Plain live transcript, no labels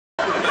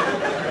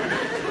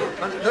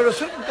There are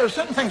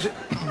certain things that,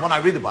 when I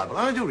read the Bible,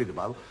 and I do read the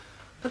Bible,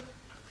 that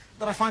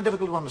I find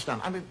difficult to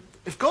understand. I mean,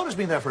 if God has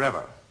been there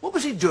forever, what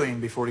was he doing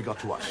before he got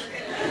to us?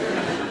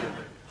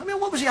 I mean,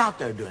 what was he out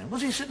there doing?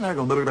 Was he sitting there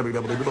going, bored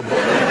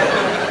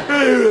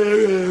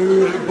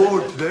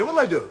today, what'll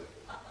I do?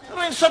 I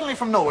mean, suddenly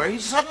from nowhere, he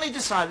suddenly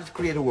decided to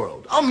create a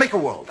world. I'll make a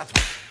world. That's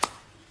what.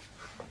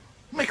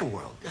 Make a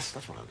world. Yes,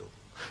 that's what I'll do.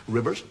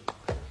 Rivers,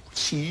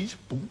 seas,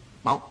 boom,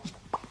 mountains.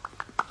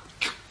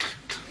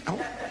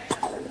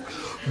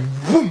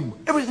 Boom,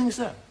 everything's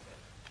there.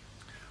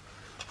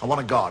 I want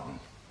a garden.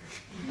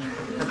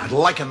 I'd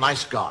like a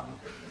nice garden.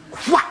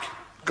 Whack!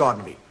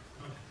 Garden me.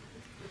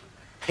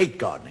 Hate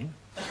gardening.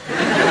 Need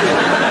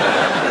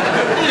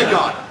a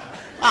garden.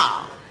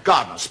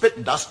 Gardener, spit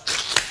and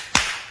dust.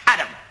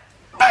 Adam.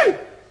 Hey!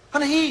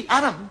 And he,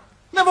 Adam,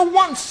 never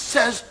once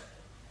says,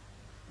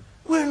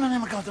 where in the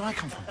name of God did I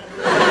come from?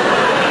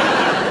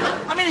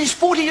 I mean, he's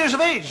 40 years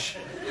of age.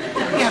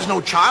 He has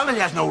no child, and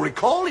he has no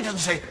recall. He doesn't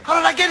say, how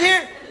did I get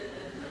here?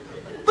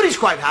 But he's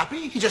quite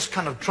happy. He just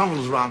kind of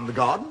trundles around the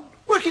garden,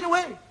 working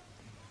away.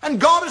 And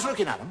God is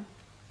looking at him.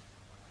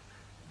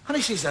 And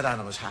he sees that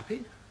Adam is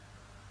happy.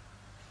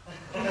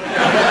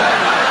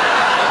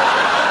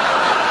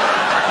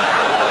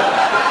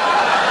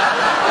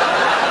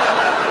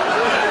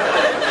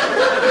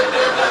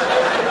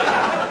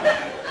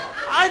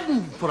 I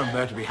didn't put him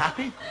there to be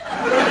happy.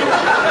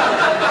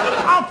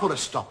 I'll put a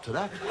stop to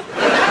that.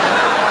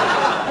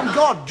 And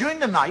God, during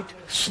the night,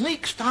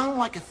 sneaks down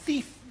like a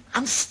thief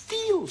and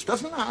steals,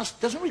 doesn't ask,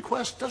 doesn't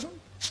request,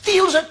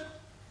 steals it.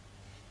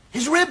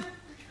 His rib.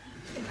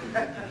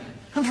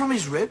 And from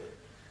his rib,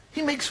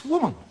 he makes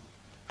woman.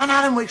 And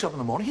Adam wakes up in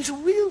the morning, he's a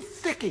real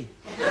thickie.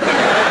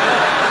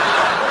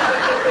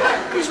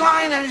 He's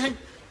lying there, and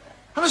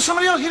there's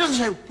somebody else, he doesn't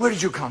say, where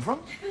did you come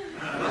from?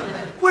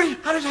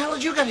 How the hell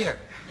did you get here?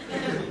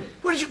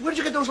 Where did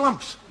you get those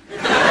lumps?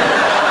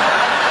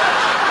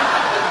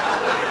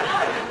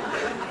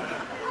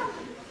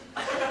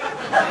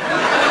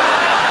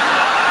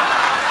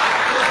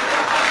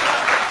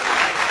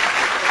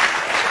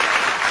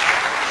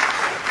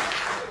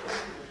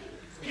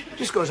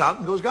 Just goes out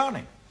and goes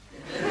gardening.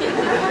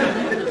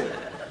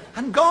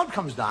 And God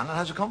comes down and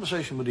has a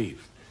conversation with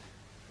Eve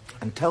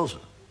and tells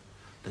her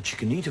that she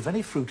can eat of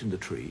any fruit in the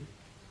tree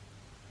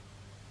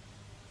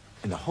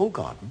in the whole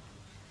garden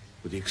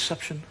with the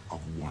exception of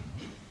one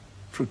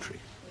fruit tree.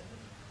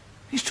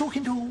 He's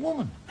talking to a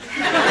woman.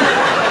 He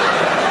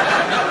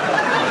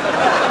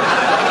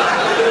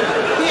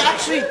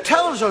actually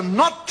tells her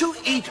not to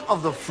eat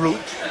of the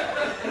fruit.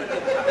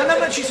 And then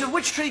when she said,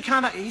 which tree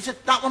can I eat? He said,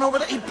 that one over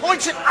there. He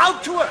points it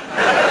out to her.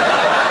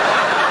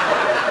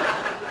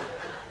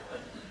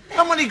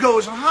 And when he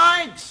goes and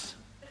hides,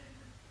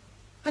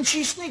 and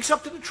she sneaks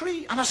up to the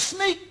tree, and a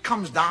snake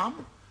comes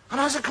down and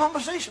has a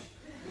conversation.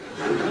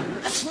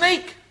 A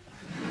snake.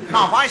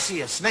 Now, if I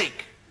see a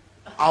snake,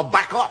 I'll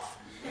back off.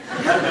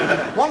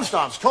 One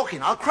starts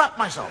talking, I'll crap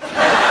myself.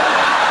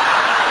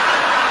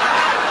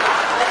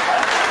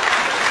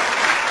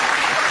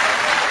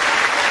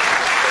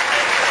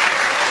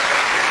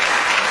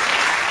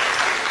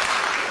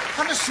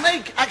 And the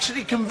snake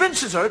actually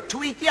convinces her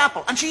to eat the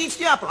apple. And she eats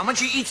the apple. And when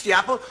she eats the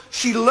apple,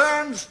 she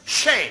learns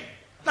shame.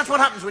 That's what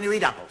happens when you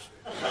eat apples.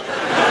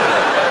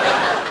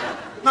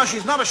 Now,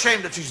 she's not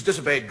ashamed that she's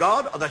disobeyed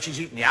God or that she's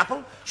eaten the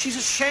apple. She's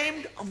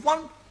ashamed of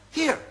one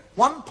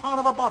part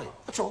of her body.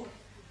 That's all.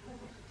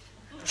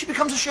 She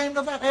becomes ashamed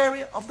of that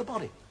area of the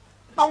body.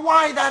 Now,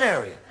 why that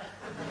area?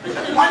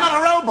 Why not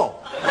her elbow?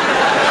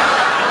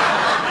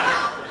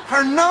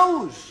 Her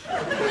nose.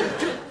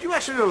 Do you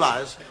actually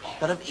realize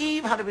that if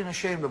Eve had been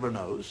ashamed of her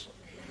nose,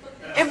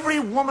 every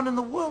woman in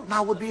the world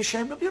now would be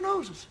ashamed of your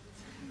noses?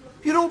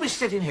 You'd all be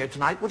sitting here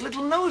tonight with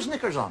little nose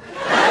knickers on.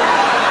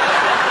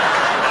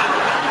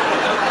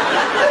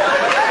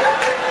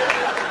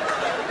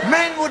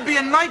 Men would be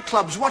in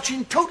nightclubs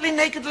watching totally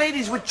naked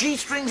ladies with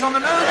G-strings on the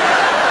nose.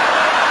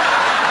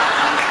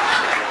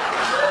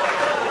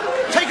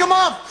 Take them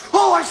off.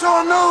 Oh, I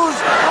saw a nose.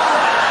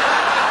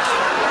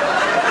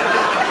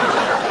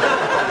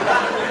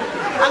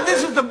 And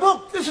this is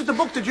the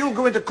book that you'll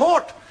go into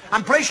court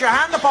and place your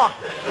hand upon.